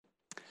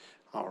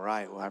All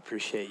right. Well, I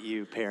appreciate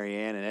you, Perry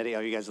Ann and Eddie. Oh,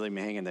 you guys leave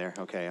me hanging there.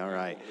 Okay. All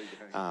right.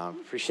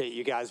 Appreciate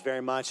you guys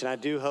very much. And I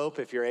do hope,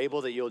 if you're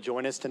able, that you'll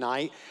join us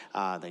tonight.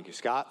 Thank you,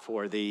 Scott,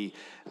 for the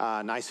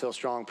Niceville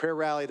Strong Prayer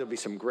Rally. There'll be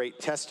some great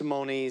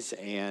testimonies,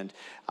 and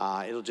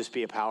it'll just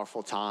be a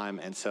powerful time.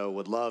 And so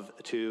would love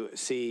to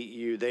see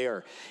you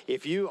there.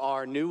 If you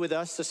are new with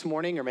us this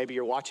morning, or maybe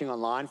you're watching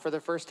online for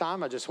the first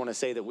time, I just want to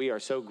say that we are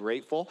so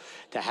grateful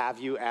to have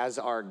you as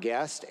our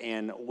guest,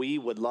 and we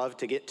would love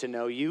to get to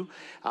know you.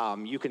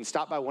 You can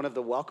stop by one of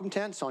the welcome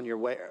tents on your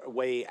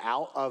way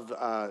out of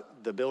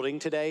the building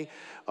today,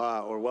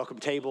 or welcome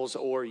tables,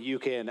 or you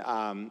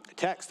can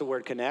text the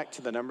word connect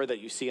to the number that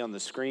you see on the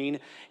screen,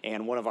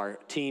 and one of our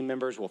team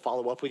members will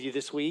follow up with you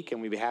this week,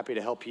 and we'd be happy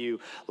to help you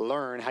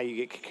learn how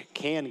you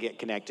can get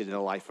connected in the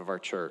life of our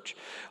church.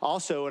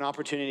 Also, an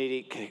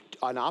opportunity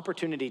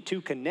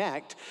to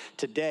connect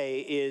today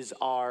is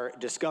our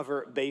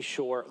Discover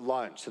Bayshore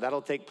lunch. So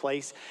that'll take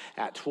place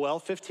at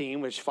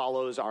 12:15, which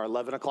follows our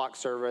 11 o'clock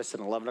service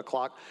and 11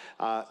 o'clock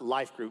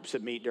life groups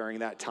that meet during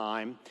that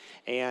time.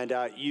 And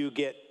you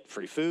get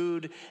free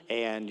food,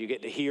 and you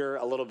get to hear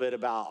a little bit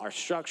about our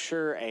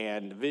structure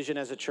and vision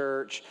as a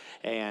church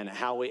and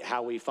how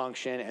we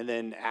function, and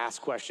then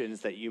ask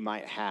questions that you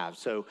might have.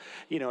 So,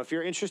 if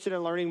you're interested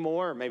in learning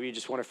more, or maybe you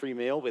just want a free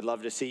meal, we'd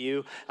love to see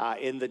you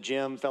in the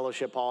gym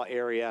fellowship hall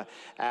area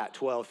at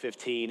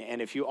 12:15.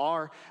 And if you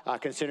are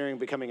considering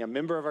becoming a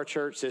member of our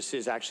church, this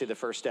is actually the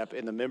first step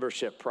in the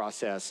membership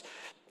process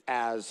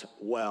as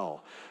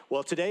well.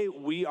 Well, today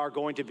we are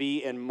going to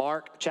be in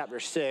Mark chapter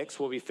 6.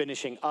 We'll be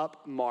finishing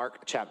up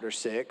Mark chapter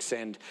 6.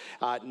 And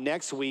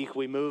next week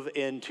we move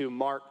into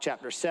Mark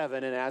chapter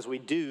 7. And as we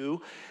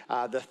do,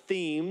 the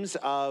themes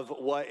of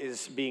what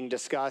is being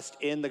discussed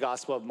in the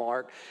Gospel of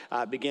Mark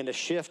begin to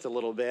shift a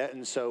little bit.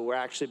 And so we're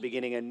actually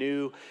beginning a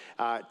new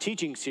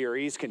teaching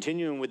series,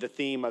 continuing with the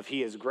theme of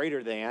He is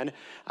greater than,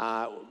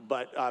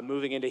 but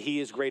moving into He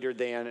is greater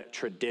than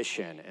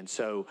tradition. And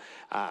so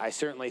I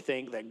certainly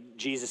think that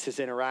Jesus'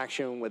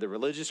 interaction with the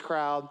religious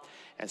crowd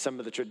and some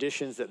of the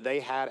traditions that they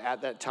had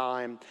at that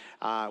time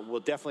will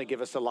definitely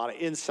give us a lot of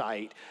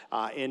insight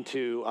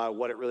into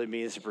what it really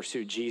means to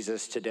pursue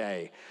Jesus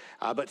today.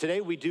 But today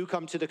we do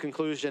come to the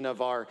conclusion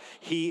of our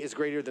He is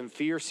Greater Than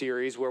Fear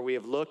series, where we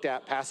have looked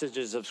at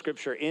passages of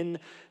Scripture in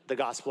the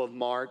Gospel of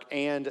Mark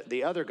and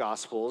the other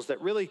Gospels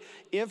that really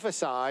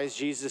emphasize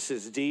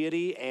Jesus'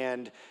 deity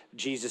and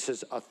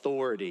Jesus'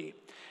 authority.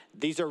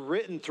 These are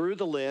written through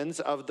the lens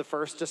of the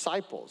first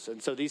disciples.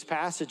 And so these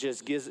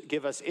passages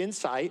give us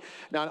insight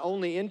not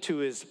only into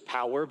his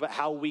power, but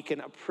how we can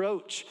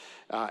approach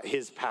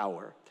his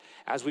power.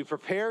 As we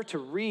prepare to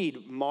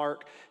read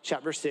Mark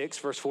chapter 6,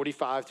 verse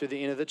 45 through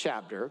the end of the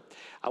chapter,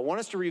 I want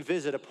us to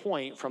revisit a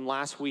point from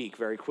last week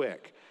very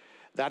quick.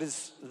 That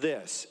is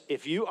this: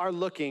 if you are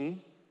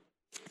looking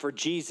for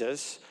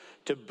Jesus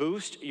to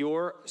boost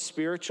your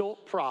spiritual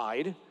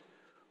pride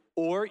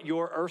or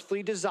your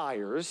earthly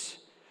desires,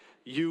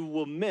 you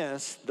will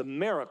miss the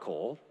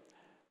miracle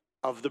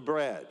of the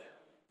bread.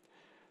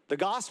 The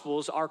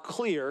Gospels are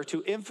clear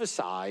to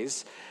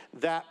emphasize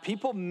that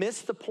people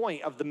miss the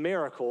point of the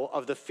miracle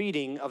of the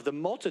feeding of the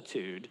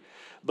multitude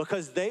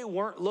because they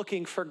weren't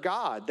looking for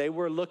God. They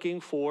were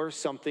looking for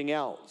something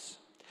else.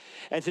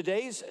 And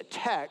today's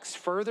text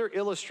further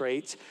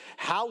illustrates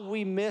how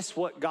we miss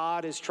what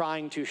God is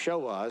trying to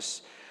show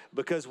us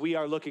because we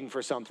are looking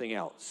for something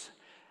else,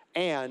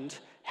 and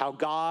how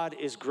God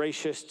is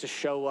gracious to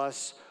show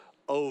us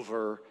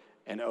over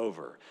and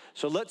over.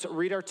 So let's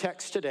read our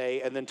text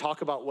today and then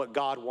talk about what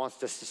God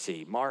wants us to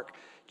see. Mark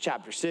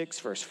chapter 6,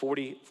 verse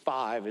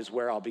 45 is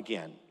where I'll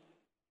begin.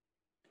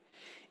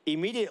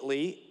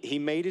 Immediately, he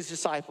made his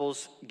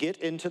disciples get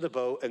into the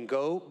boat and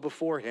go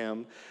before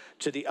him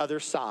to the other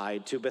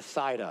side, to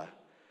Bethsaida,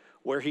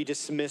 where he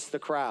dismissed the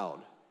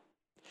crowd.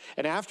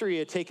 And after he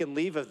had taken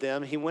leave of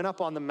them, he went up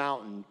on the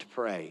mountain to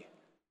pray.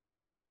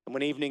 And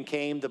when evening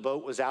came, the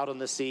boat was out on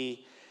the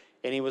sea,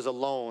 and he was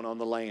alone on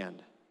the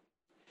land.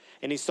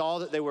 And he saw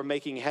that they were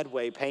making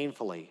headway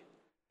painfully,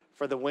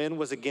 for the wind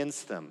was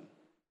against them.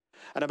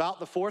 And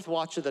about the fourth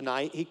watch of the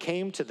night, he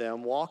came to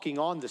them walking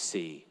on the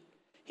sea.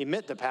 He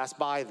meant to pass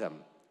by them.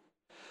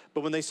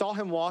 But when they saw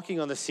him walking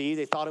on the sea,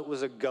 they thought it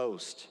was a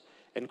ghost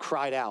and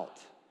cried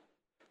out.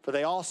 For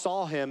they all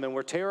saw him and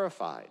were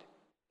terrified.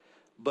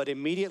 But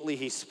immediately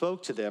he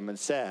spoke to them and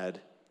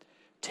said,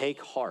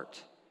 "Take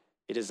heart,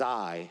 it is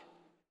I,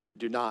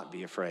 do not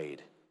be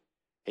afraid."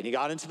 And he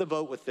got into the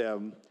boat with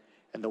them,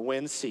 and the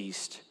wind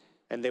ceased,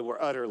 and they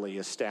were utterly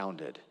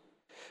astounded.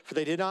 For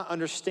they did not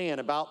understand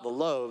about the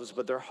loaves,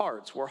 but their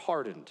hearts were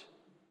hardened.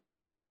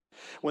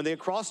 When they had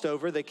crossed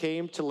over, they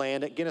came to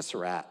land at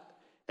Gennesaret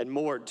and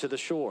moored to the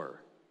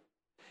shore.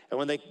 And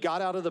when they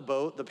got out of the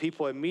boat, the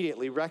people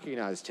immediately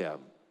recognized him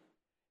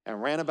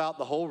and ran about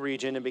the whole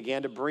region and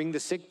began to bring the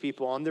sick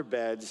people on their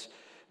beds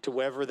to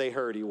wherever they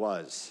heard he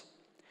was.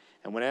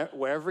 And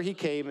wherever he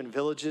came, in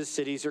villages,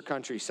 cities, or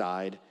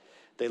countryside,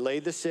 they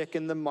laid the sick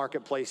in the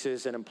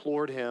marketplaces and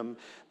implored him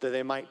that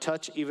they might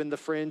touch even the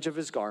fringe of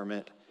his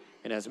garment,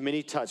 and as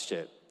many touched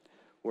it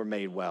were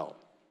made well.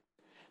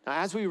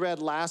 Now, as we read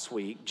last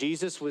week,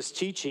 Jesus was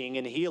teaching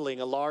and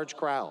healing a large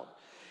crowd,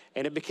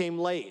 and it became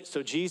late.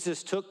 So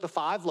Jesus took the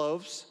 5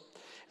 loaves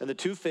and the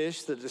 2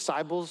 fish the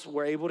disciples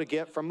were able to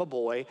get from a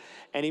boy,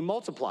 and he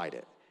multiplied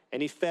it,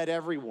 and he fed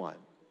everyone.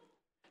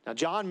 Now,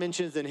 John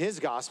mentions in his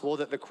gospel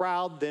that the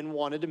crowd then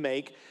wanted to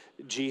make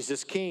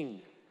Jesus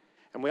king.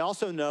 And we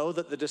also know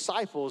that the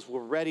disciples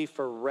were ready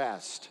for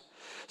rest.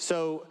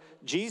 So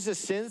Jesus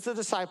sends the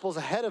disciples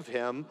ahead of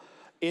him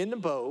in the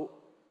boat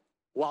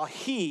while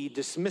he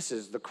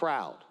dismisses the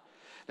crowd.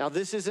 Now,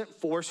 this isn't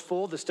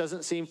forceful. This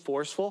doesn't seem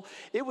forceful.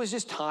 It was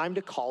just time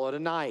to call it a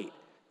night.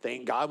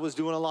 Thank God was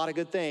doing a lot of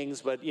good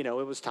things, but, it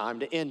was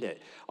time to end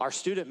it. Our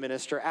student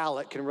minister,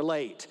 Alec, can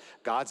relate.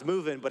 God's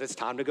moving, but it's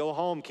time to go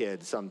home,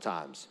 kids,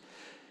 sometimes.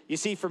 You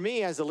see, for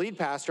me as a lead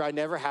pastor, I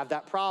never have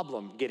that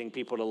problem getting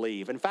people to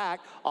leave. In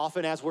fact,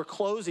 often as we're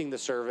closing the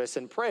service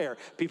in prayer,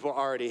 people are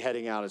already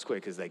heading out as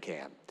quick as they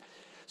can.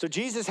 So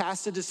Jesus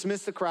has to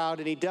dismiss the crowd,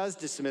 and he does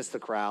dismiss the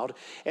crowd,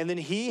 and then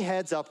he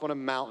heads up on a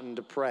mountain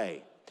to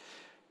pray.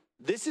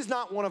 This is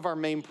not one of our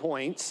main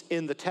points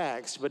in the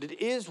text, but it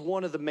is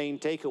one of the main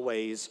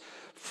takeaways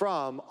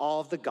from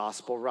all of the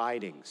gospel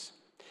writings.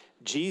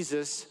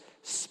 Jesus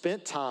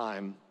spent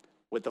time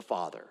with the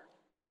Father.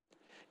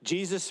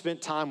 Jesus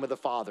spent time with the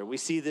Father. We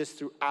see this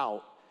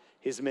throughout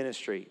his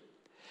ministry.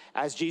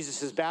 As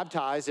Jesus is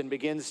baptized and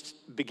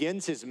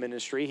begins his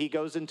ministry, he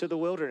goes into the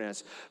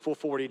wilderness for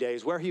 40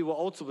 days, where he will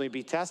ultimately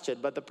be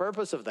tested. But the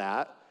purpose of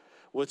that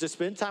was to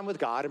spend time with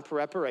God in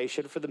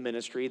preparation for the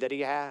ministry that he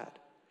had.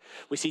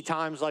 We see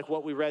times like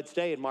what we read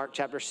today in Mark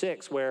chapter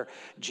 6, where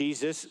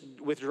Jesus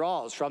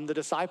withdraws from the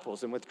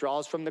disciples and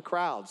withdraws from the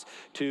crowds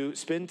to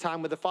spend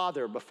time with the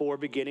Father before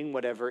beginning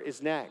whatever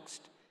is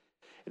next.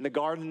 In the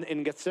garden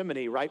in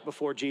Gethsemane, right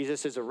before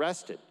Jesus is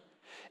arrested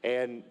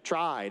and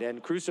tried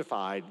and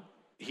crucified,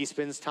 he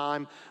spends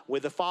time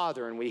with the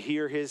Father, and we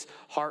hear his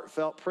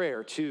heartfelt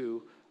prayer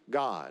to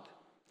God.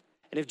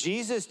 And if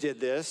Jesus did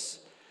this,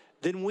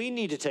 then we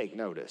need to take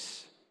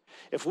notice.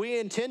 If we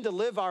intend to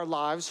live our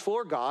lives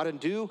for God and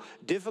do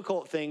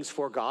difficult things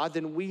for God,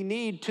 then we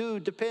need to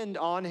depend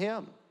on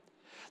him.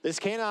 This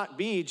cannot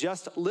be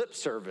just lip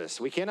service.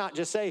 We cannot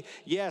just say,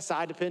 yes,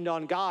 I depend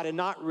on God, and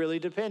not really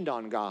depend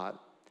on God.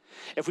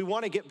 If we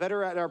want to get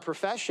better at our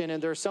profession,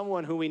 and there's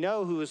someone who we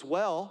know who is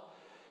well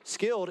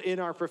skilled in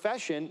our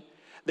profession,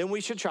 then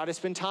we should try to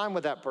spend time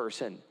with that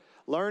person,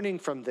 learning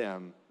from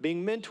them,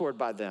 being mentored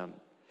by them.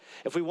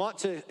 If we want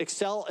to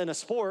excel in a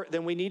sport,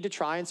 then we need to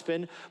try and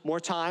spend more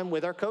time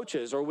with our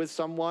coaches or with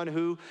someone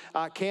who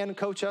can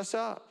coach us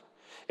up.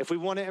 If we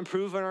want to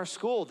improve in our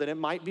school, then it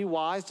might be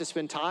wise to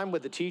spend time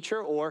with a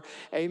teacher or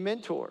a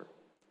mentor.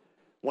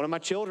 One of my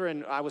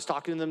children, I was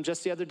talking to them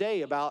just the other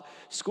day about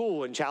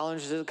school and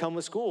challenges that come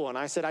with school. And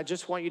I said, I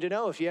just want you to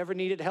know, if you ever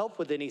needed help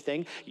with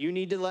anything, you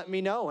need to let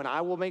me know, and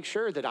I will make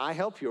sure that I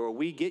help you or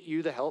we get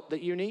you the help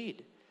that you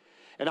need.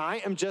 And I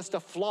am just a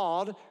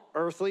flawed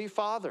earthly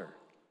father.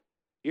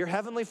 Your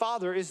heavenly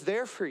Father is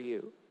there for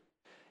you,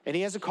 and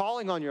he has a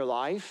calling on your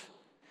life,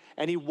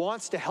 and he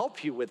wants to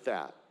help you with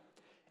that.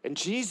 And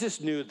Jesus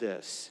knew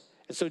this,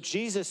 and so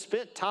Jesus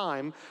spent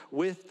time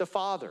with the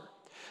Father.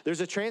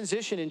 There's a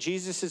transition in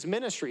Jesus'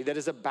 ministry that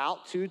is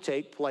about to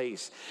take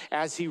place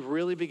as he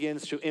really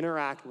begins to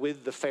interact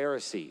with the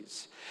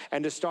Pharisees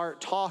and to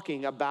start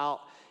talking about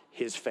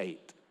his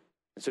faith.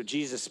 And so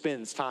Jesus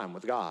spends time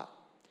with God.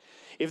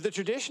 If the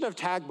tradition of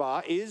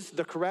Tagbah is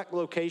the correct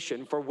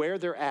location for where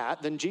they're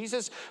at, then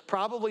Jesus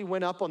probably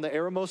went up on the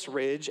Eremos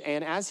Ridge,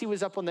 and as he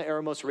was up on the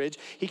Eremos Ridge,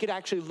 he could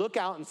actually look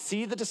out and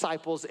see the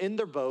disciples in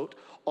their boat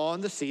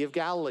on the Sea of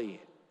Galilee.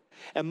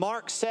 And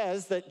Mark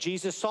says that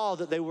Jesus saw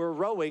that they were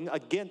rowing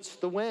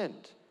against the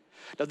wind.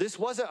 Now, this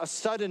wasn't a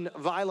sudden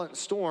violent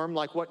storm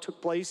like what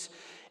took place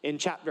in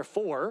chapter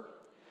 4,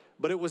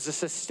 but it was a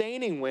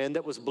sustaining wind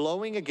that was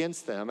blowing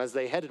against them as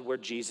they headed where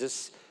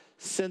Jesus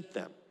sent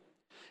them.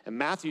 In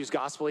Matthew's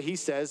gospel, he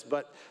says,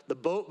 but the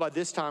boat by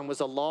this time was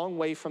a long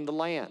way from the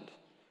land,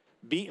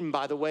 beaten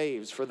by the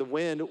waves, for the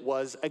wind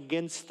was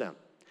against them.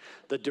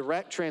 The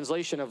direct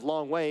translation of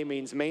long way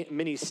means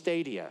many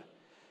stadia.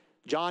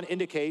 John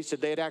indicates that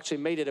they had actually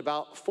made it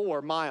about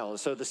 4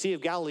 miles. So the Sea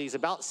of Galilee is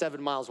about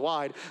 7 miles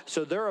wide.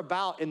 So they're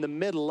about in the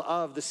middle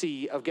of the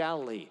Sea of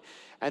Galilee,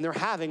 and they're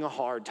having a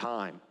hard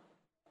time.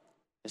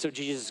 And so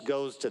Jesus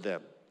goes to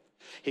them.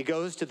 He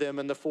goes to them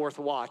in the 4th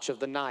watch of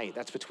the night.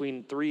 That's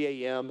between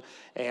 3 a.m.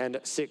 and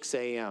 6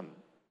 a.m.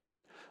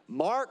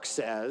 Mark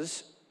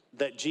says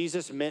that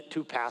Jesus meant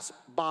to pass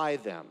by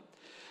them.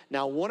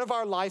 Now, one of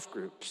our life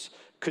groups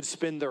could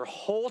spend their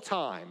whole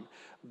time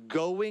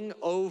going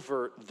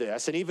over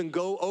this and even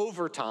go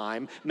over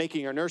time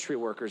making our nursery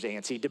workers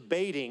antsy,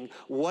 debating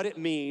what it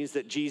means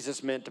that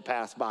Jesus meant to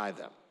pass by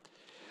them.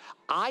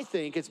 I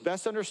think it's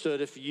best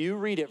understood if you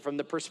read it from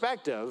the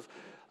perspective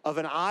of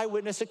an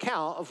eyewitness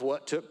account of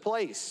what took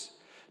place,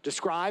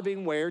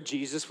 describing where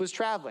Jesus was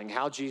traveling,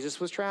 how Jesus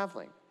was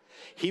traveling.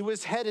 He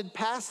was headed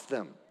past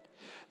them.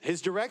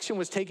 His direction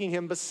was taking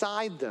him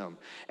beside them,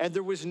 and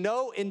there was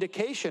no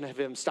indication of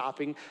him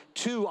stopping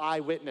 2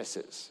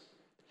 eyewitnesses.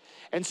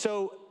 And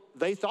so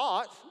they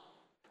thought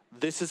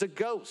this is a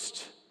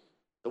ghost.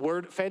 The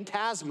word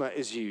phantasma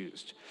is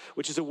used,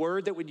 which is a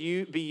word that would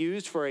be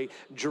used for a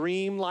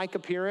dream-like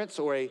appearance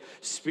or a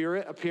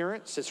spirit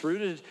appearance. It's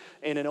rooted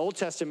in an Old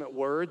Testament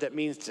word that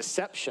means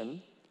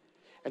deception.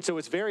 And so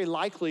it's very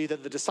likely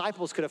that the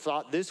disciples could have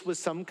thought this was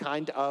some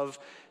kind of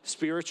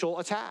spiritual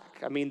attack.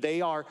 I mean, they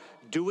are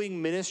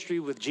doing ministry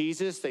with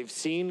Jesus. They've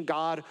seen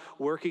God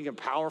working in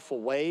powerful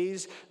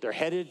ways. They're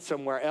headed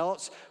somewhere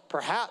else.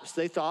 Perhaps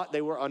they thought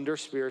they were under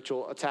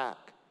spiritual attack.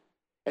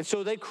 And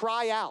so they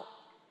cry out.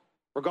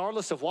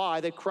 Regardless of why,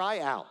 they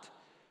cry out.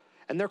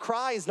 And their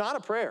cry is not a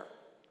prayer.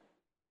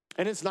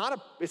 And it's not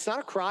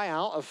a cry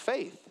out of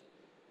faith.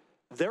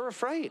 They're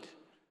afraid.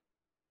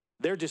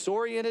 They're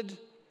disoriented,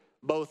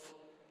 both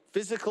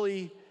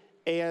physically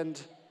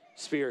and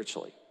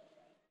spiritually.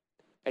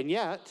 And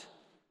yet,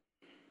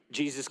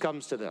 Jesus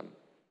comes to them.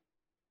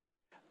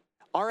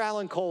 R.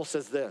 Alan Cole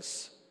says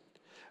this: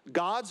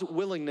 God's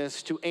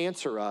willingness to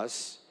answer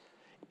us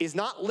is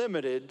not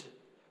limited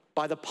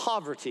by the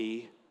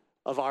poverty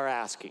of our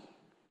asking.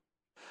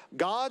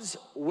 God's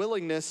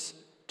willingness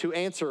to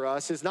answer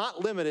us is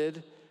not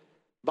limited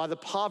by the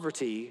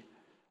poverty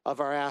of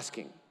our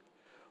asking.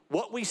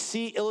 What we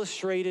see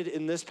illustrated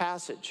in this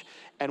passage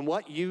and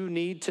what you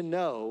need to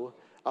know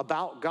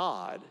about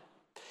God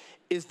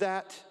is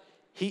that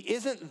he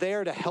isn't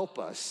there to help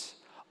us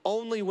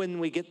only when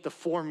we get the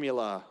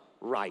formula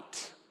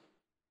right.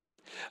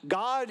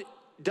 God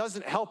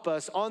doesn't help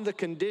us on the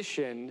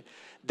condition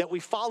that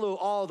we follow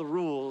all the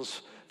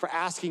rules for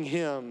asking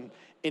him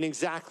in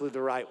exactly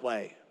the right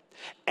way.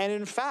 And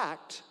in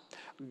fact,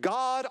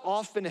 God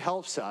often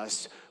helps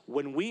us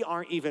when we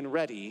aren't even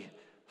ready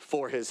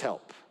for his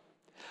help.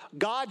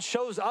 God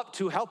shows up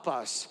to help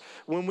us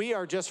when we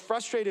are just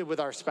frustrated with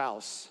our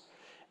spouse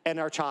and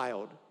our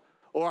child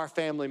or our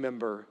family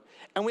member,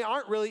 and we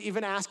aren't really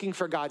even asking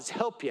for God's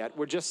help yet.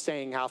 We're just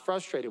saying how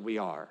frustrated we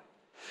are.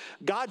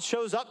 God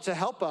shows up to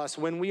help us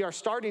when we are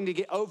starting to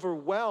get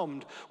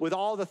overwhelmed with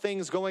all the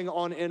things going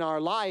on in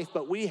our life,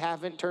 but we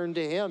haven't turned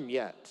to him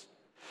yet.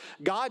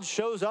 God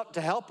shows up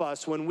to help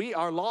us when we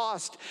are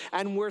lost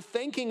and we're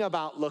thinking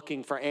about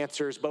looking for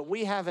answers, but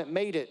we haven't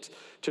made it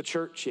to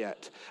church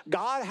yet.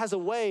 God has a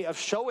way of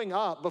showing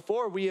up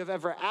before we have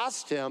ever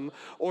asked him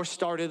or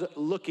started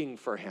looking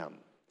for him.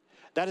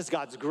 That is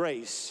God's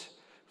grace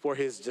for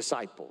his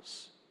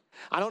disciples.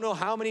 I don't know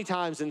how many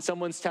times in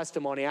someone's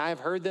testimony I have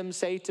heard them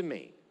say to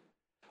me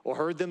or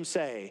heard them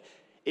say,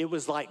 it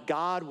was like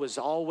God was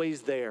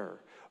always there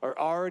or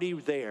already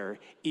there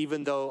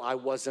even though I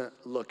wasn't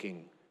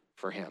looking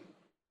for him.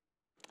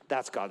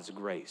 That's God's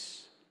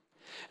grace.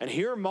 And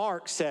here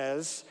Mark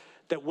says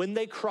that when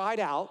they cried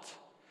out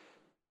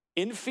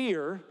in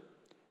fear,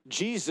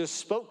 Jesus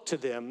spoke to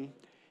them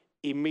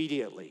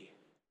immediately.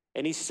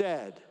 And he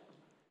said,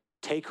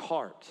 "Take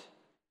heart,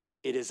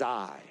 it is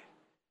I.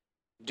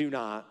 Do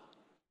not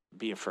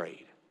be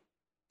afraid."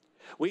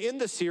 We end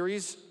the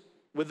series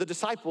with the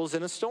disciples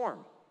in a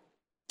storm.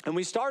 And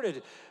we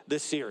started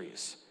this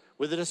series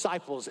with the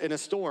disciples in a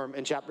storm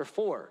in chapter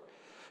 4.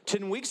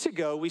 10 weeks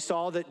ago, we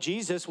saw that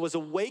Jesus was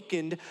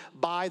awakened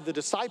by the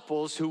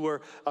disciples who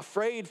were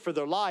afraid for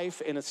their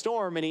life in a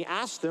storm, and he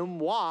asked them,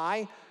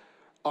 "Why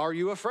are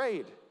you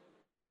afraid?"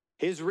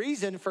 His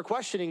reason for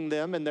questioning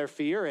them and their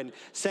fear and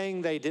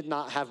saying they did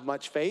not have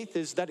much faith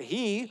is that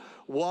he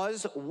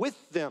was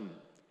with them.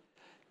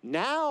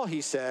 Now,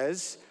 he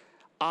says,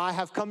 I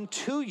have come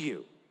to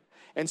you,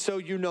 and so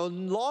you no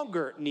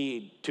longer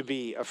need to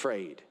be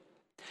afraid.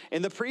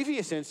 In the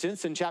previous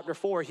instance, in chapter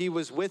 4, he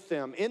was with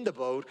them in the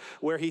boat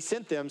where he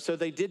sent them, so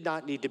they did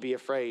not need to be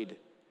afraid.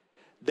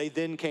 They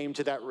then came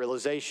to that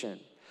realization.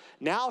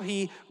 Now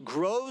he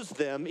grows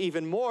them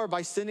even more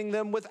by sending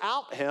them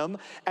without him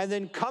and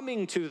then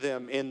coming to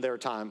them in their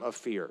time of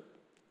fear.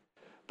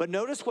 But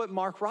notice what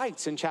Mark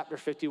writes in chapter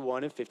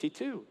 51 and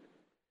 52.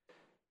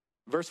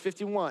 Verse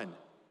 51,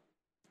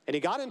 and he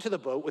got into the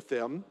boat with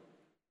them,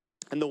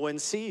 and the wind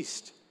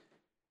ceased,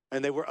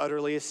 and they were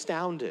utterly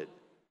astounded.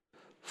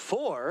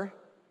 For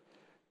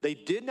they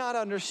did not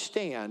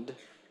understand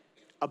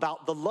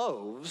about the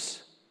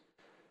loaves,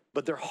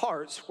 but their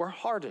hearts were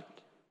hardened.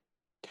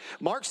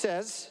 Mark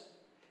says,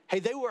 hey,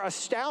 they were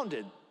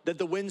astounded that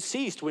the wind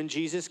ceased when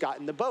Jesus got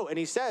in the boat. And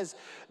he says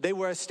they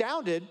were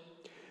astounded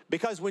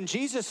because when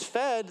Jesus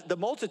fed the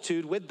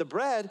multitude with the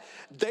bread,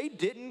 they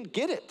didn't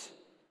get it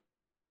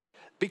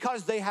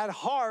because they had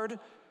hard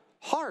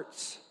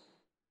hearts.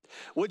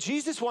 What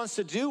Jesus wants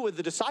to do with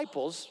the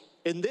disciples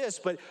in this,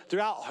 but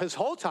throughout his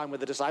whole time with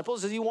the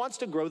disciples, is he wants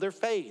to grow their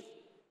faith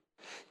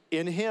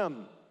in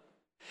him.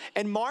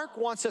 And Mark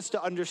wants us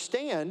to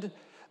understand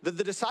that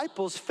the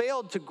disciples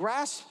failed to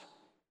grasp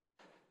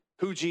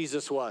who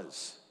Jesus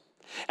was,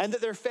 and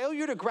that their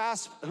failure to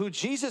grasp who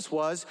Jesus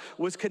was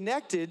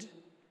connected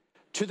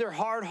to their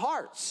hard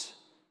hearts,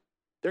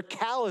 their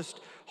calloused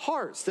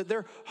hearts, that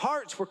their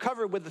hearts were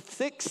covered with a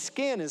thick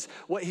skin is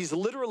what he's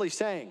literally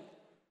saying.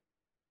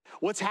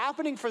 What's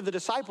happening for the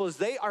disciples,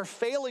 they are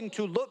failing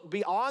to look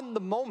beyond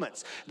the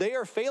moments. They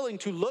are failing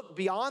to look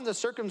beyond the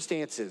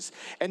circumstances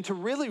and to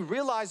really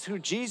realize who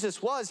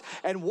Jesus was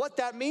and what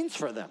that means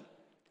for them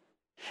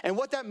and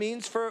what that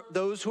means for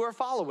those who are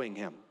following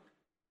him.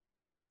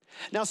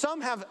 Now,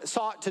 some have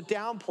sought to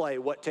downplay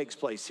what takes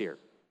place here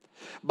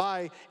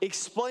by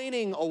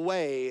explaining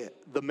away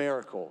the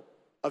miracle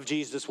of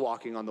Jesus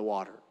walking on the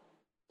water.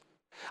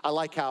 I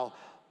like how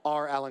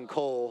R. Alan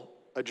Cole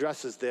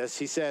addresses this.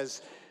 He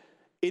says,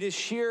 "It is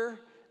sheer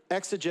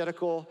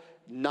exegetical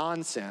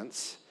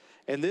nonsense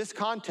in this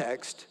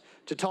context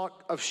to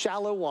talk of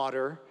shallow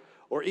water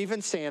or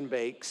even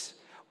sandbanks,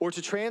 or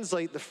to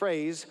translate the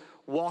phrase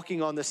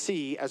walking on the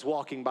sea as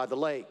walking by the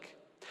lake.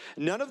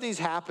 None of these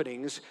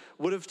happenings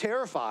would have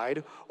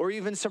terrified or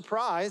even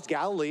surprised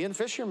Galilean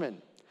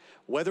fishermen.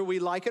 Whether we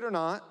like it or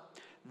not,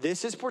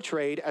 this is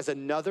portrayed as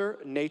another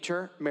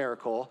nature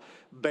miracle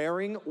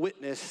bearing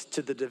witness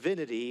to the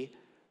divinity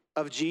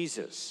of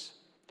Jesus."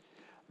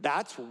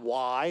 That's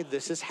why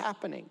this is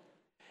happening.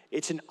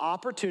 It's an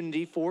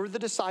opportunity for the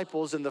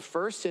disciples in the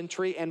first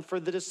century and for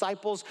the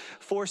disciples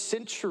for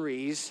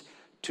centuries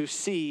to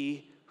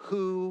see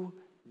who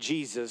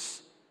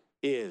Jesus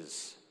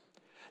is.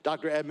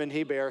 Dr. Edmund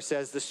Hébert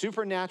says, "The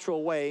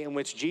supernatural way in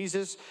which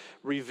Jesus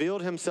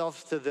revealed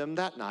himself to them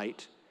that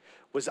night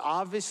was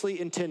obviously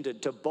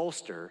intended to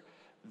bolster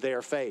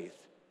their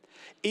faith.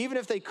 Even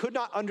if they could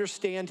not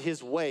understand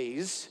his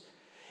ways,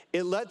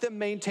 it let them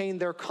maintain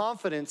their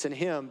confidence in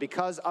him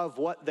because of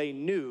what they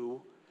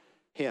knew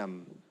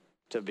him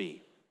to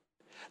be."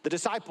 The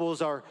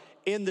disciples are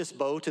in this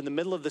boat in the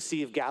middle of the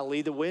Sea of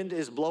Galilee. The wind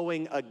is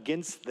blowing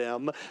against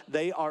them.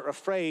 They are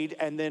afraid,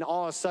 and then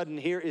all of a sudden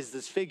here is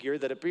this figure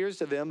that appears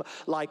to them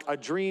like a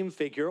dream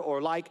figure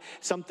or like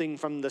something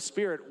from the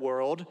spirit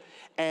world,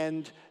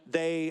 and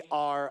they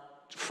are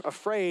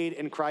afraid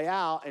and cry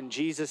out, and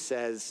Jesus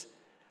says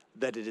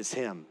that it is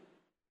him.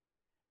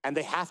 And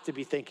they have to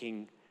be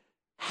thinking,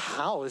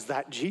 how is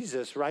that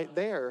Jesus right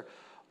there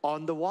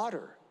on the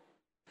water?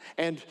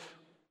 And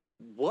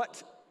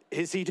what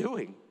is he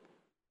doing?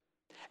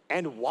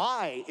 And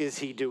why is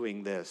he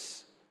doing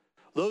this?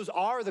 Those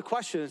are the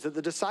questions that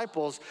the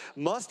disciples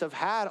must have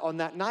had on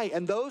that night.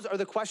 And those are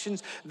the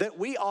questions that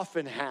we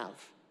often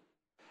have.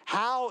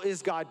 How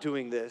is God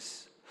doing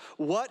this?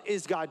 What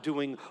is God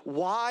doing?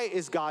 Why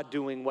is God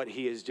doing what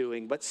he is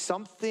doing? But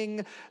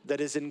something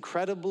that is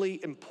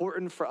incredibly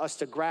important for us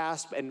to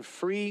grasp and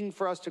freeing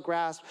for us to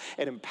grasp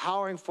and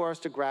empowering for us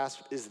to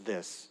grasp is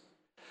this: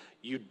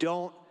 you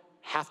don't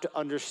have to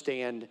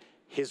understand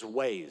his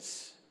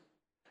ways.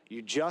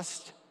 You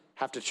just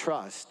have to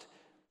trust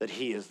that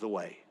he is the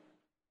way.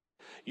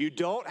 You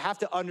don't have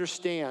to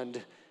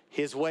understand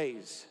his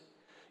ways.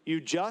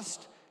 You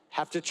just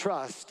have to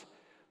trust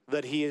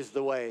that he is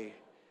the way.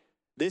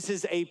 This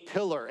is a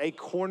pillar, a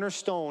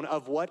cornerstone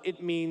of what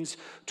it means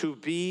to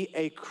be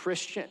a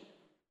Christian.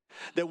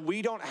 That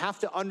we don't have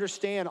to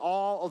understand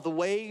all of the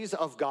ways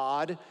of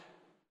God,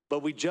 but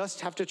we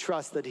just have to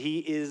trust that he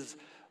is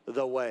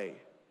the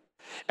way.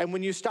 And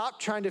when you stop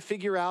trying to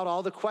figure out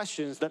all the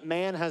questions that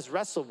man has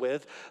wrestled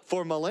with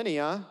for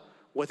millennia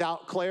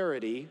without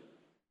clarity,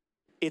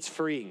 it's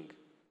freeing.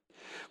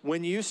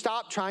 When you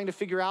stop trying to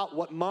figure out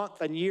what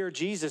month and year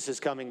Jesus is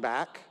coming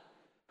back,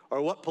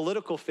 or what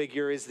political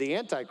figure is the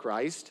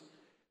Antichrist,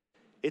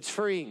 it's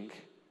freeing.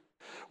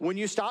 When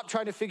you stop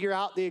trying to figure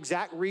out the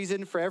exact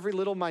reason for every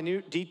little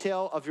minute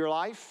detail of your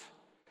life,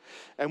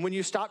 and when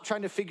you stop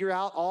trying to figure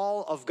out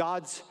all of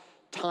God's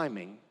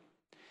timing,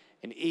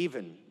 and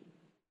even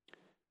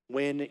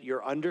when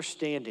your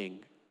understanding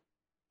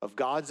of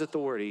God's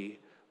authority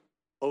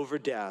over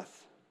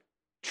death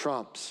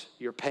trumps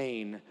your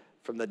pain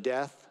from the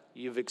death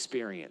you've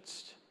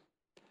experienced,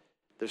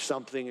 there's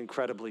something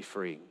incredibly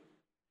freeing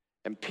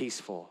and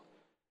peaceful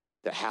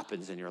that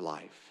happens in your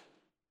life.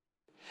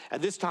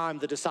 At this time,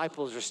 the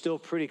disciples are still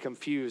pretty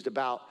confused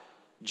about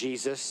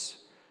Jesus,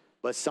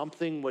 but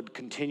something would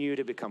continue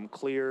to become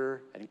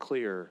clearer and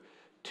clearer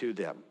to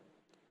them.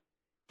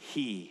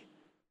 He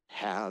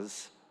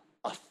has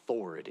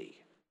authority.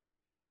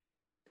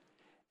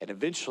 And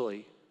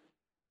eventually,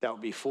 that will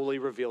be fully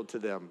revealed to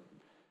them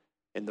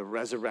in the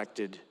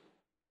resurrected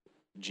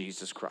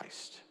Jesus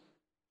Christ.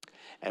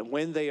 And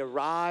when they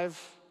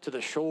arrive to the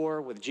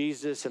shore with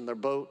Jesus in their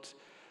boat,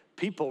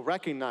 people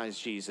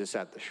recognized Jesus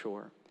at the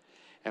shore.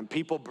 And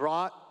people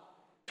brought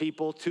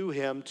people to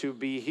him to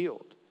be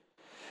healed.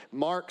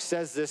 Mark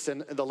says this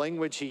in the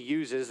language he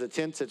uses, the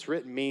tense it's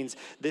written means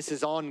this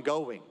is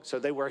ongoing. So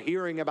they were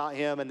hearing about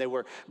him and they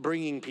were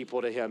bringing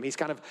people to him. He's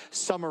kind of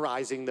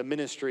summarizing the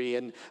ministry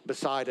in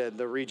Bethsaida,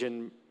 the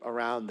region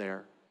around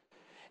there.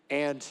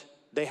 And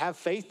they have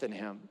faith in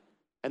him.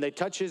 And they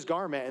touch his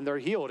garment and they're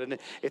healed. And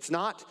it's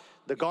not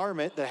the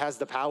garment that has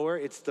the power,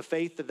 it's the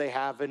faith that they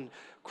have in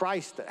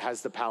Christ that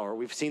has the power.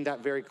 We've seen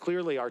that very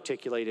clearly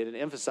articulated and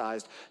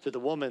emphasized to the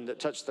woman that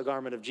touched the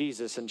garment of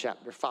Jesus in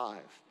chapter 5.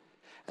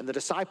 And the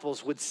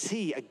disciples would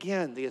see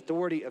again the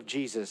authority of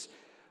Jesus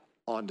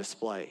on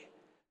display.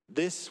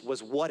 this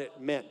was what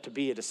it meant to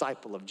be a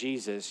disciple of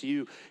Jesus.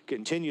 You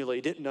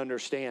continually didn't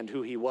understand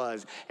who he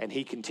was, and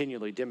he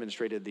continually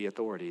demonstrated the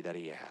authority that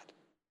he had.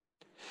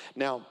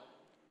 Now,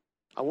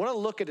 I want to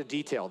look at a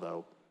detail,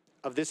 though,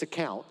 of this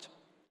account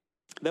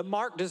that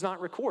Mark does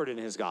not record in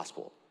his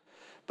gospel,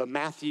 but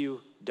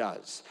Matthew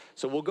does.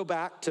 So we'll go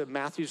back to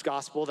Matthew's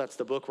gospel. That's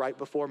the book right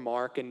before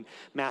Mark, in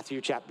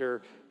Matthew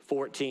chapter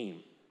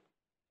 14.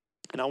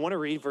 And I want to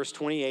read verse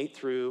 28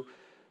 through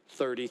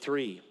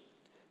 33.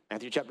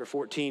 Matthew chapter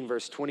 14,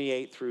 verse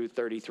 28 through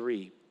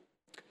 33.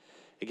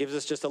 It gives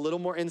us just a little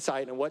more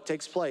insight on what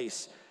takes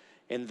place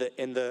in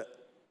the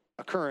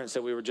occurrence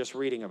that we were just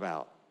reading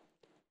about.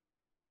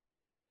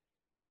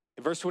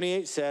 And verse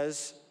 28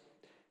 says,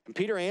 "And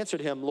Peter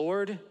answered him,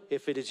 'Lord,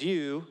 if it is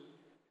you,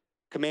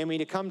 command me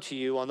to come to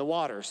you on the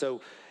water.'"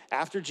 So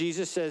after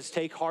Jesus says,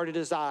 "Take heart, it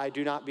is I,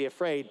 do not be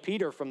afraid,"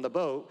 Peter from the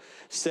boat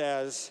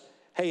says,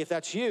 "Hey, if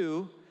that's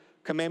you,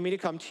 command me to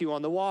come to you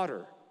on the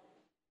water."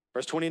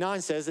 Verse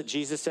 29 says that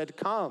Jesus said,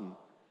 "Come."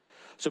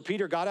 So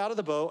Peter got out of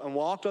the boat and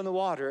walked on the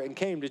water and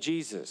came to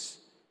Jesus.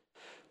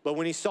 But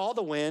when he saw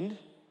the wind,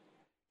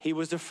 he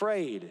was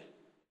afraid.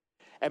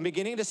 And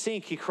beginning to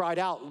sink, he cried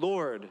out,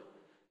 "Lord,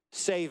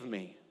 save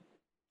me."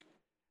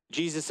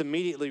 Jesus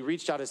immediately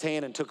reached out his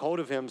hand and took hold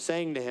of him,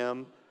 saying to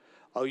him,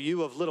 "O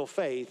you of little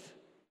faith,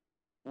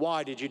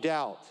 why did you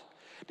doubt?"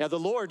 Now the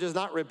Lord does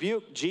not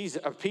rebuke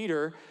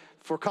Peter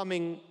for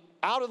coming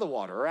out of the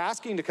water or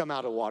asking to come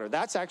out of the water.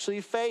 That's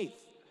actually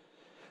faith.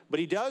 But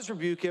he does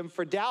rebuke him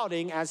for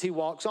doubting as he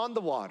walks on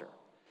the water.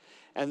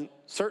 And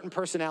certain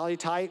personality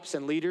types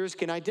and leaders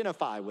can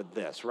identify with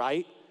this,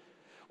 right?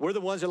 We're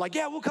the ones that are like,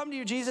 "Yeah, we'll come to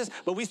you, Jesus,"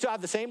 but we still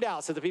have the same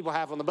doubts that the people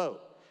have on the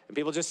boat. And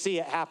people just see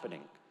it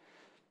happening.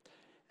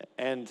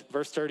 And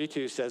verse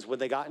 32 says, "When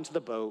they got into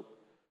the boat,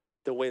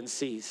 the wind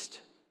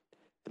ceased.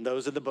 And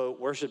those in the boat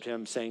worshiped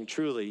him, saying,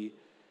 'Truly,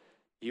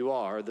 you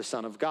are the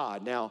Son of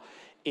God.'" Now,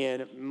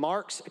 in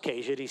Mark's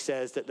occasion, he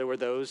says that there were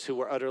those who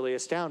were utterly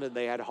astounded.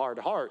 They had hard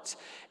hearts.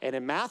 And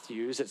in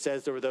Matthew's, it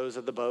says there were those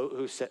of the boat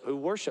who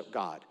worshiped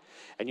God.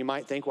 And you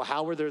might think, well,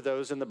 how were there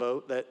those in the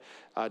boat that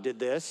did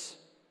this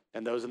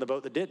and those in the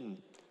boat that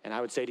didn't? And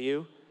I would say to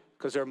you,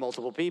 because there are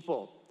multiple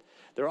people.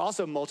 There are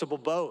also multiple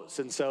boats.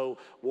 And so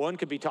one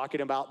could be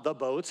talking about the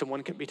boats and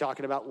one could be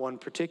talking about one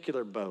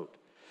particular boat.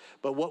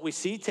 But what we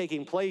see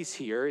taking place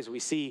here is we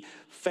see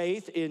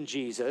faith in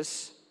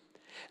Jesus,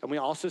 and we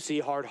also see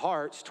hard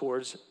hearts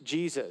towards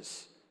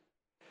Jesus.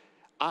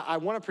 I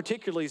want to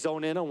particularly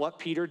zone in on what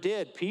Peter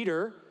did.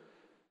 Peter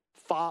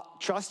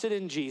trusted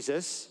in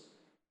Jesus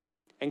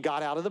and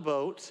got out of the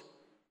boat,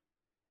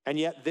 and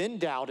yet then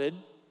doubted,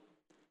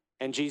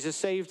 and Jesus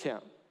saved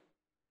him.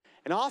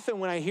 And often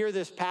when I hear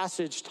this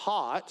passage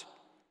taught,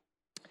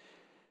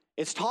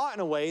 it's taught in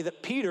a way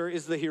that Peter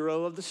is the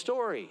hero of the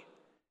story.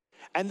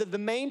 And that the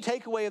main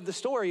takeaway of the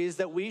story is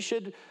that we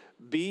should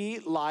be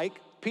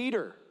like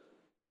Peter.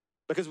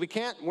 Because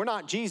we're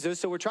not Jesus,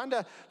 so we're trying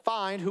to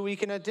find who we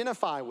can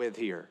identify with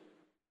here.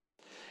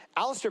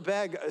 Alistair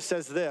Begg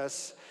says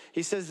this.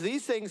 He says,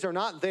 "These things are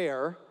not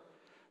there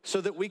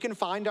so that we can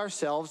find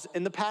ourselves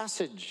in the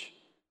passage.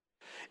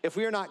 If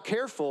we are not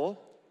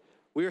careful,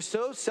 we are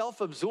so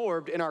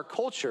self-absorbed in our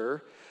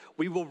culture,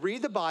 we will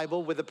read the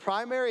Bible with the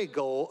primary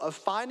goal of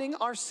finding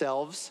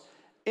ourselves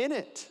in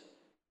it."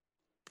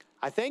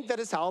 I think that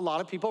is how a lot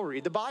of people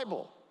read the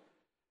Bible.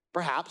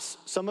 Perhaps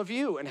some of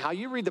you and how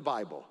you read the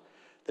Bible.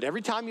 That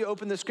every time you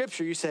open the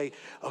scripture, you say,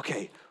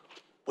 "Okay,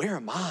 where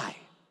am I?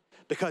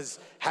 Because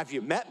have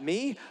you met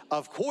me?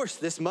 Of course,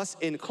 this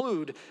must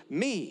include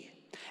me."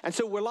 And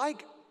so we're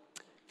like,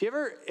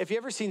 if you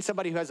ever seen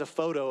somebody who has a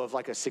photo of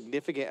like a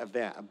significant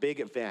event, a big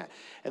event,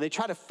 and they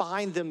try to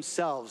find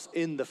themselves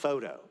in the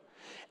photo.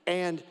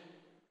 And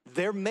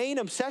their main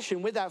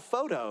obsession with that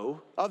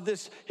photo of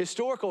this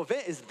historical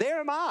event is, there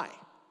am I.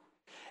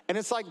 And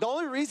it's like the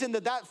only reason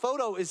that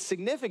photo is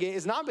significant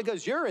is not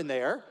because you're in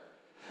there,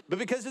 but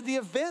because of the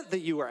event that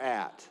you were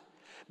at,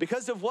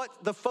 because of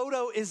what the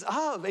photo is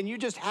of, and you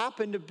just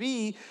happen to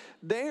be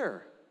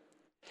there.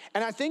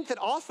 And I think that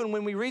often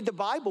when we read the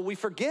Bible, we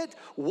forget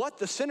what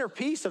the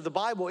centerpiece of the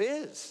Bible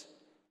is,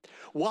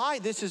 why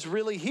this is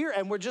really here,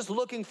 and we're just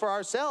looking for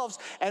ourselves,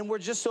 and we're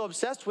just so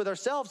obsessed with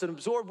ourselves and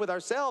absorbed with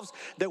ourselves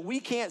that we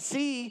can't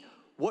see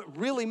what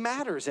really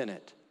matters in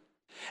it.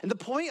 And the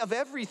point of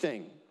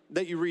everything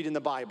that you read in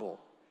the Bible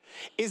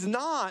is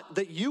not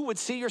that you would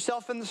see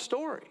yourself in the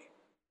story,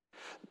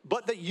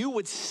 but that you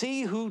would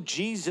see who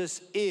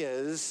Jesus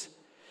is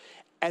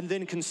and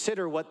then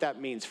consider what that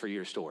means for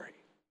your story.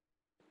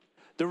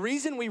 The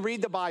reason we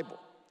read the Bible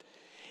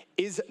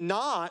is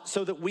not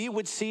so that we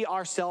would see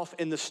ourselves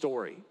in the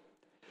story,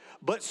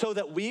 but so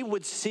that we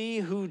would see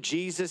who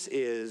Jesus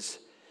is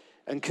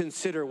and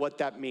consider what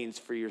that means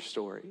for your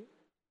story.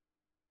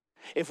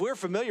 If we're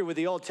familiar with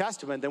the Old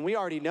Testament, then we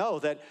already know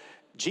that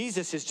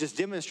Jesus is just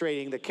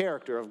demonstrating the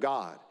character of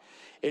God.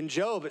 In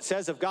Job, it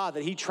says of God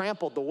that he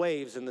trampled the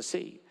waves in the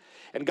sea.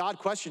 And God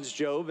questions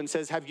Job and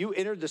says, "Have you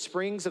entered the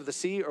springs of the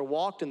sea or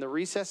walked in the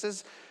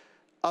recesses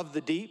of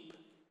the deep?"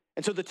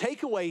 And so the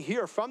takeaway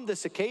here from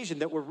this occasion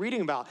that we're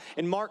reading about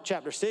in Mark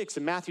chapter 6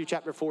 and Matthew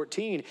chapter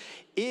 14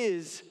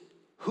 is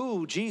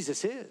who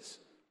Jesus is.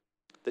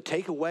 The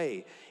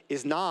takeaway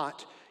is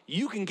not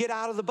you can get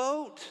out of the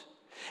boat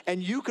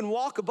and you can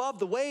walk above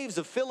the waves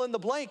of fill in the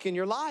blank in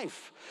your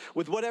life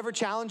with whatever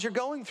challenge you're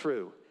going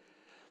through.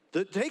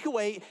 The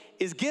takeaway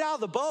is get out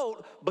of the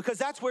boat because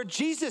that's where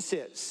Jesus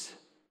is.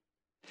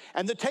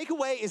 And the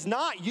takeaway is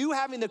not you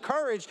having the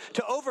courage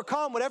to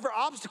overcome whatever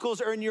obstacles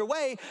are in your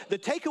way. The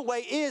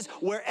takeaway is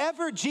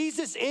wherever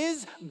Jesus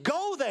is,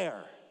 go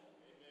there.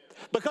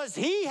 Because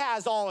he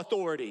has all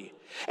authority.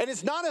 And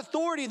it's not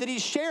authority that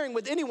he's sharing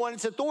with anyone.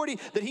 It's authority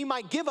that he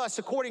might give us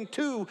according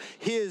to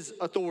his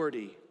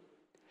authority.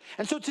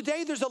 And so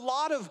today there's a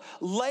lot of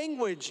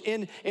language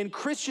in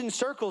Christian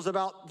circles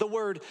about the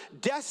word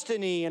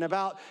destiny and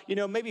about,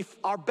 maybe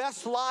our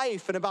best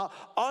life and about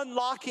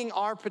unlocking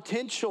our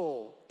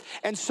potential.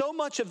 And so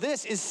much of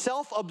this is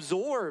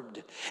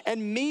self-absorbed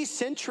and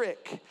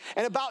me-centric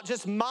and about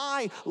just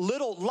my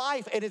little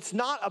life. And it's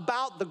not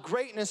about the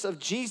greatness of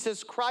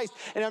Jesus Christ.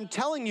 And I'm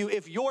telling you,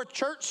 if your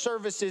church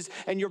services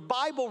and your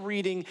Bible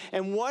reading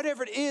and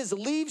whatever it is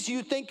leaves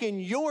you thinking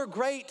you're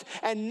great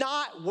and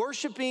not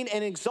worshiping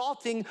and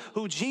exalting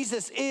who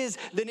Jesus is,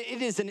 then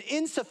it is an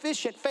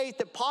insufficient faith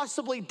that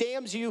possibly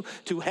damns you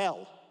to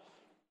hell.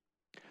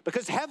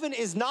 Because heaven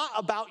is not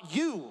about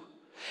you.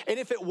 And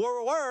if it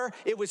were,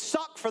 it would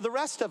suck for the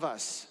rest of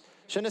us.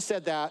 Shouldn't have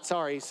said that.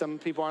 Sorry, some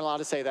people aren't allowed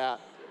to say that.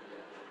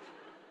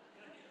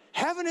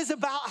 Heaven is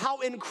about how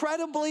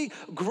incredibly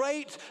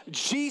great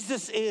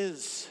Jesus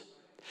is.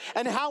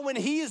 And how when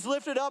he is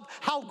lifted up,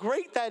 how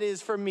great that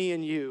is for me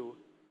and you.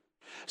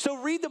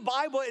 So read the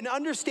Bible and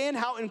understand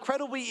how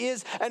incredible he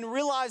is and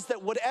realize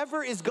that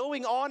whatever is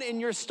going on in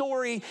your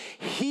story,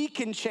 he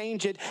can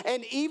change it.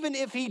 And even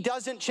if he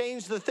doesn't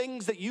change the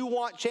things that you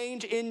want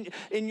change in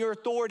your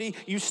authority,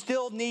 you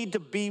still need to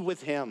be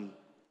with him.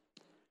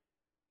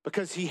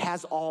 Because he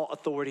has all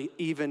authority,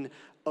 even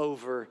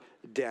over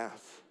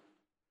death.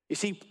 You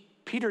see,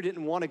 Peter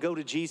didn't want to go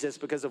to Jesus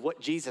because of what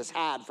Jesus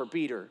had for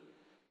Peter.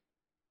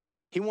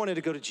 He wanted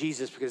to go to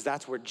Jesus because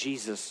that's where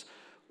Jesus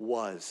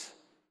was.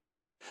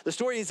 The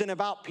story isn't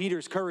about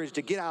Peter's courage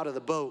to get out of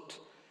the boat.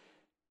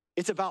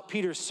 It's about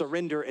Peter's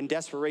surrender and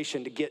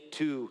desperation to get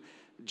to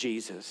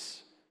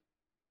Jesus.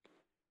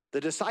 The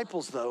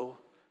disciples, though,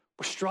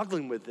 were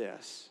struggling with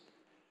this.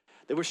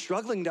 They were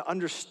struggling to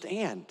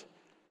understand.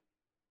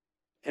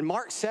 And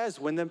Mark says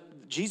when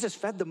Jesus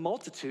fed the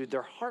multitude,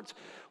 their hearts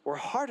were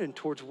hardened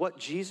towards what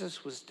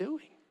Jesus was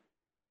doing.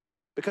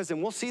 Because,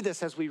 and we'll see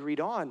this as we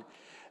read on,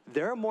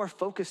 they're more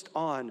focused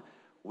on,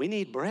 we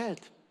need bread.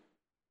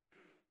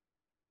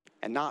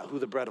 And not who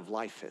the bread of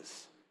life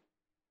is.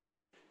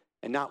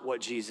 And not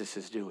what Jesus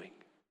is doing.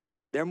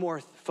 They're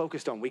more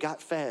focused on we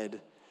got fed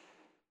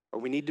or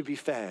we need to be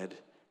fed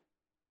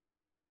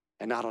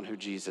and not on who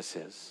Jesus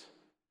is.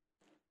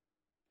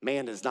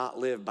 Man does not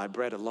live by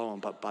bread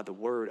alone, but by the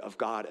word of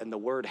God. And the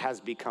word has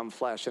become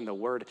flesh and the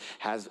word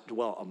has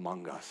dwelt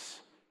among us.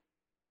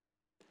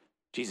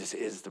 Jesus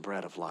is the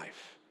bread of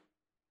life.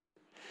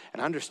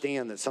 And I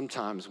understand that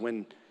sometimes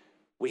when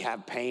we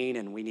have pain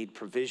and we need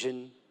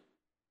provision,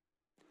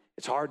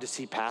 it's hard to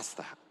see past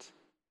that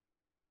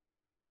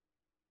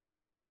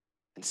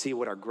and see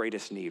what our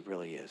greatest need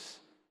really is.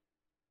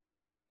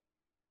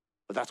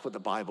 But that's what the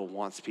Bible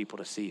wants people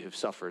to see who've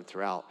suffered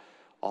throughout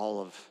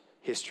all of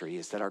history,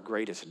 is that our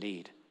greatest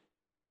need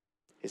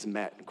is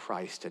met in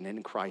Christ. And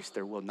in Christ,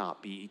 there will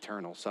not be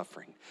eternal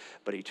suffering,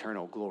 but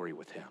eternal glory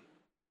with him.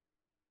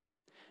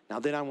 Now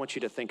then I want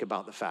you to think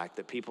about the fact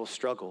that people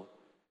struggle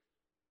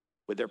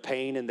with their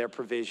pain and their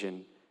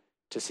provision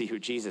to see who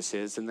Jesus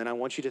is. And then I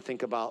want you to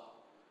think about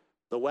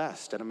the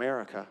West and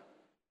America,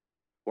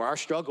 where our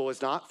struggle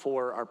is not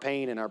for our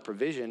pain and our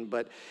provision,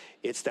 but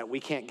it's that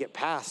we can't get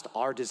past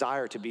our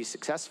desire to be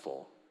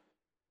successful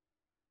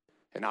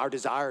and our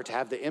desire to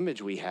have the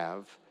image we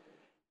have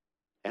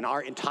and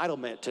our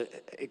entitlement to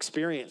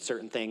experience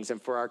certain things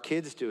and for our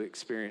kids to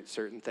experience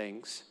certain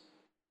things.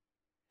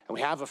 And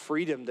we have a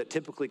freedom that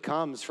typically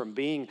comes from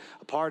being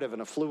a part of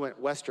an affluent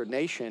Western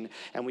nation,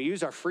 and we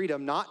use our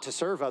freedom not to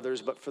serve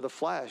others, but for the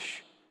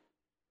flesh.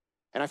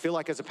 And I feel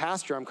like as a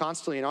pastor, I'm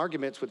constantly in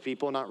arguments with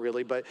people, not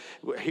really, but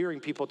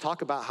hearing people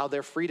talk about how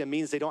their freedom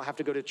means they don't have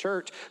to go to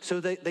church so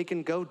that they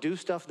can go do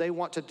stuff they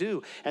want to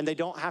do. And they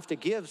don't have to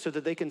give so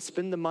that they can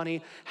spend the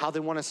money how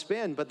they want to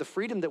spend. But the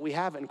freedom that we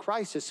have in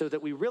Christ is so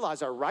that we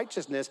realize our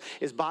righteousness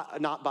is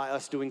not by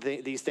us doing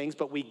these things,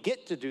 but we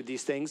get to do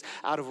these things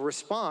out of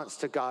response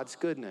to God's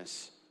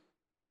goodness.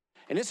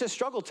 And it's a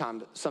struggle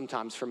time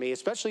sometimes for me,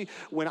 especially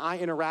when I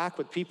interact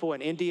with people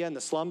in India, in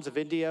the slums of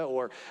India,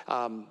 or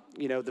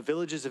the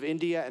villages of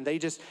India, and they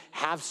just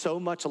have so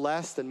much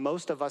less than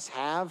most of us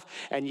have,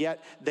 and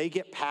yet they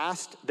get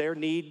past their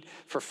need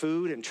for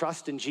food and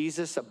trust in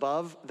Jesus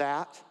above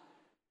that.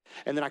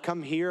 And then I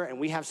come here and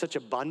we have such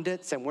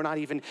abundance and we're not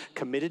even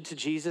committed to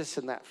Jesus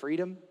and that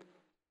freedom.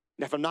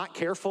 And if I'm not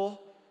careful,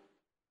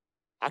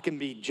 I can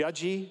be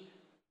judgy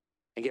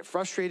and get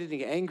frustrated and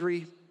get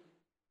angry.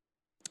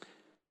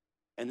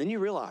 And then you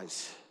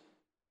realize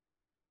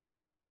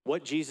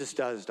what Jesus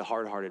does to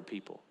hard-hearted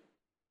people,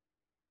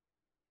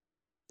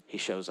 he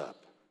shows up.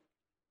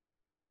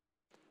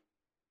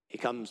 He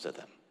comes to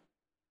them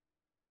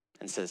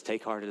and says,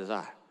 take heart as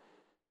I.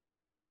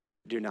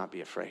 Do not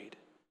be afraid.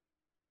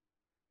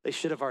 They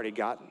should have already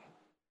gotten.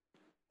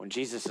 When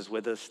Jesus is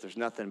with us, there's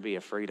nothing to be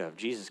afraid of.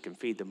 Jesus can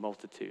feed the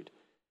multitude.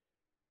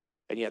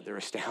 And yet they're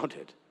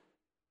astounded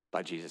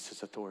by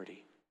Jesus'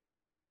 authority.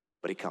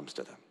 But he comes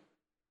to them.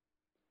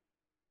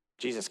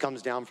 Jesus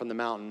comes down from the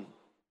mountain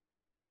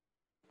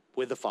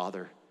with the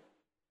Father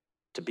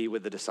to be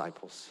with the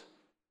disciples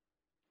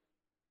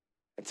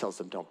and tells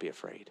them, don't be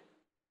afraid.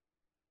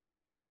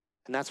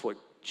 And that's what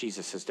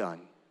Jesus has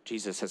done.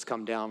 Jesus has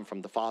come down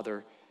from the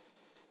Father,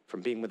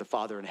 from being with the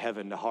Father in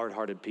heaven to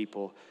hard-hearted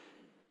people.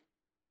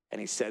 And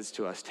he says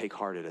to us, take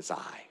heart as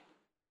I.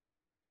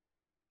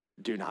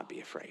 Do not be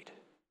afraid.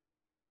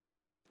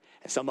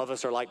 And some of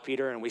us are like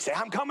Peter and we say,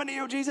 I'm coming to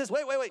you, Jesus.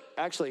 Wait.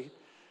 Actually,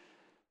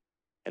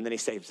 and then he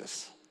saves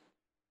us.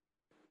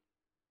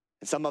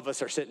 And some of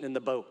us are sitting in the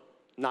boat,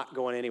 not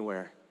going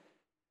anywhere.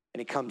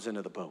 And he comes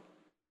into the boat.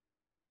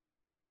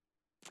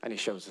 And he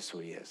shows us who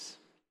he is.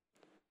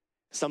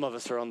 Some of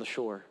us are on the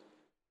shore.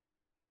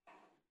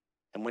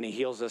 And when he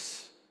heals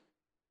us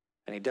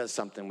and he does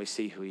something, we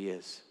see who he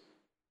is.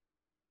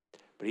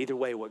 But either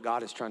way, what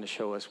God is trying to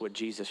show us, what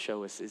Jesus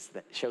shows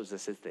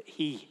us is that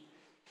he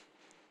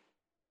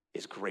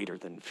is greater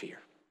than fear.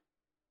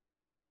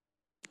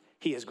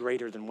 He is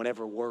greater than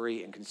whatever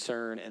worry and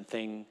concern and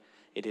thing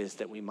it is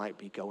that we might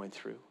be going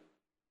through.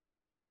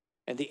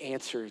 And the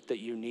answer that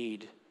you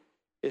need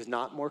is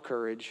not more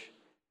courage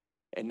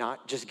and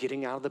not just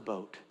getting out of the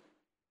boat.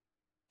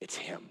 It's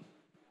him.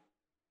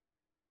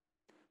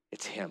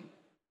 It's him.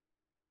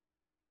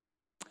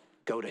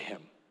 Go to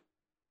him.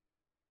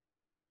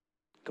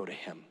 Go to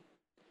him.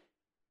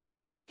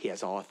 He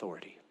has all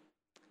authority.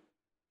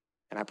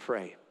 And I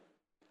pray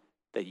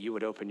that you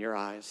would open your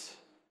eyes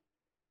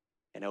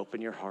and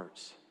open your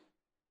hearts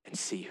and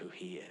see who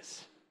he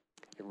is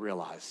and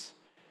realize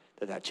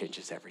that that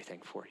changes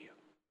everything for you.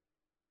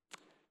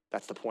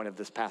 That's the point of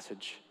this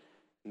passage,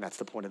 and that's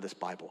the point of this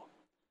Bible,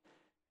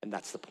 and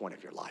that's the point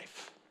of your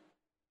life.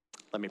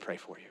 Let me pray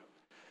for you.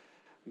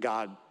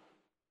 God,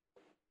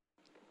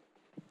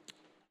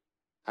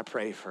 I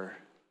pray for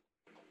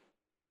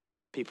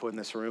people in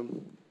this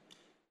room,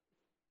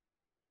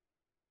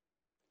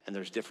 and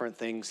there's different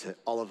things that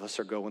all of us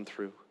are going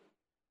through.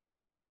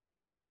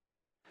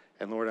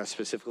 And Lord, I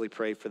specifically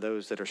pray for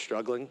those that are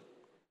struggling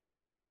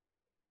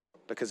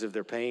because of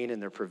their pain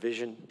and their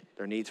provision,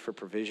 their needs for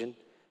provision,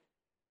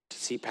 to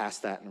see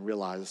past that and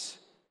realize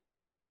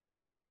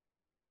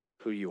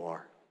who you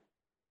are.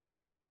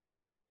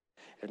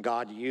 And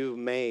God, you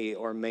may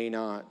or may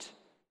not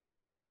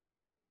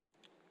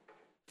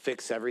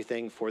fix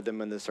everything for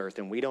them on this earth,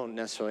 and we don't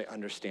necessarily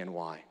understand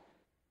why.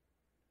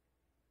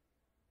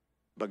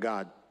 But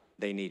God,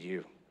 they need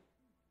you.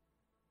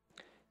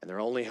 And their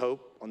only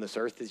hope on this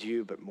earth is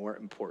you, but more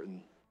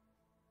important,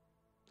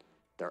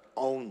 their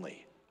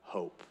only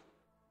hope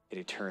in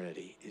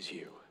eternity is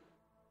you.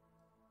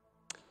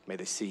 May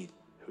they see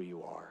who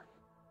you are.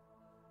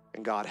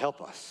 And God,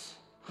 help us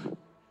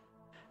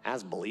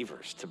as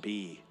believers to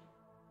be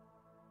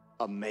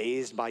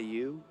amazed by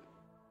you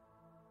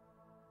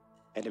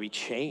and to be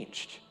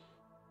changed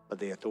by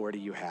the authority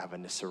you have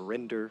and to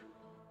surrender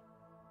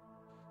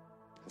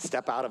and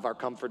step out of our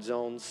comfort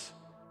zones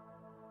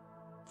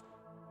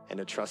and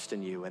to trust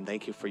in you. And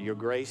thank you for your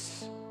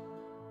grace.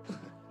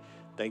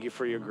 Thank you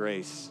for your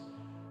grace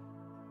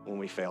when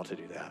we fail to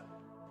do that.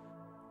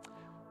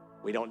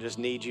 We don't just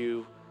need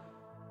you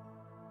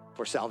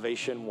for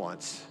salvation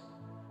once.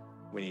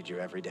 We need you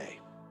every day.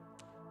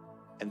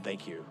 And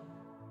thank you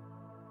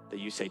that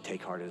you say,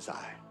 take heart as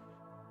I.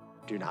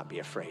 Do not be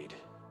afraid.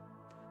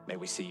 May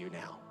we see you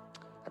now.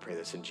 I pray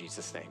this in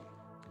Jesus' name.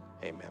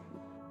 Amen.